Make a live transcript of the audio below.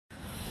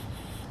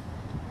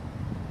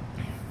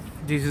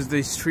This is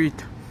the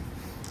street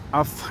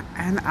of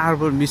Ann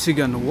Arbor,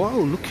 Michigan. Wow,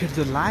 look at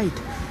the light.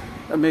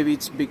 Maybe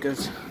it's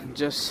because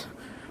just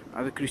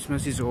the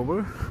Christmas is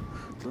over.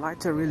 The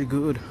lights are really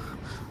good.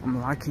 I'm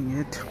liking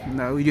it.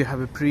 Now we do have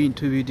a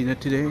pre-interview dinner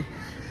today.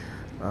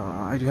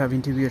 I do have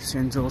interview at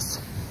St. Joe's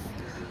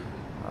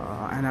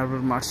Ann Arbor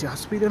Mercy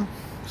Hospital.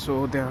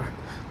 So they're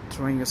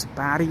throwing us a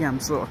party. I'm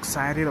so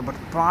excited about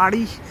the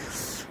party.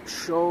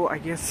 So I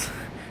guess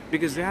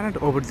because they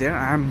aren't over there,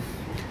 I'm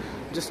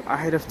just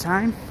ahead of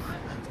time.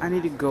 I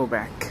need to go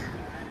back.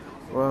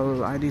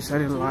 Well, I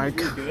decided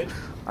like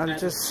I'll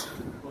just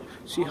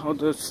see how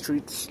the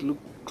streets look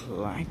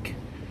like.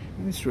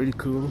 It's really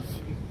cool.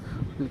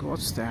 Look,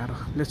 what's that?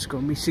 Let's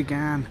go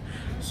Michigan.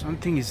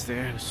 Something is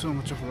there. So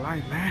much of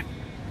light, man.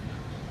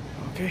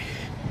 Okay.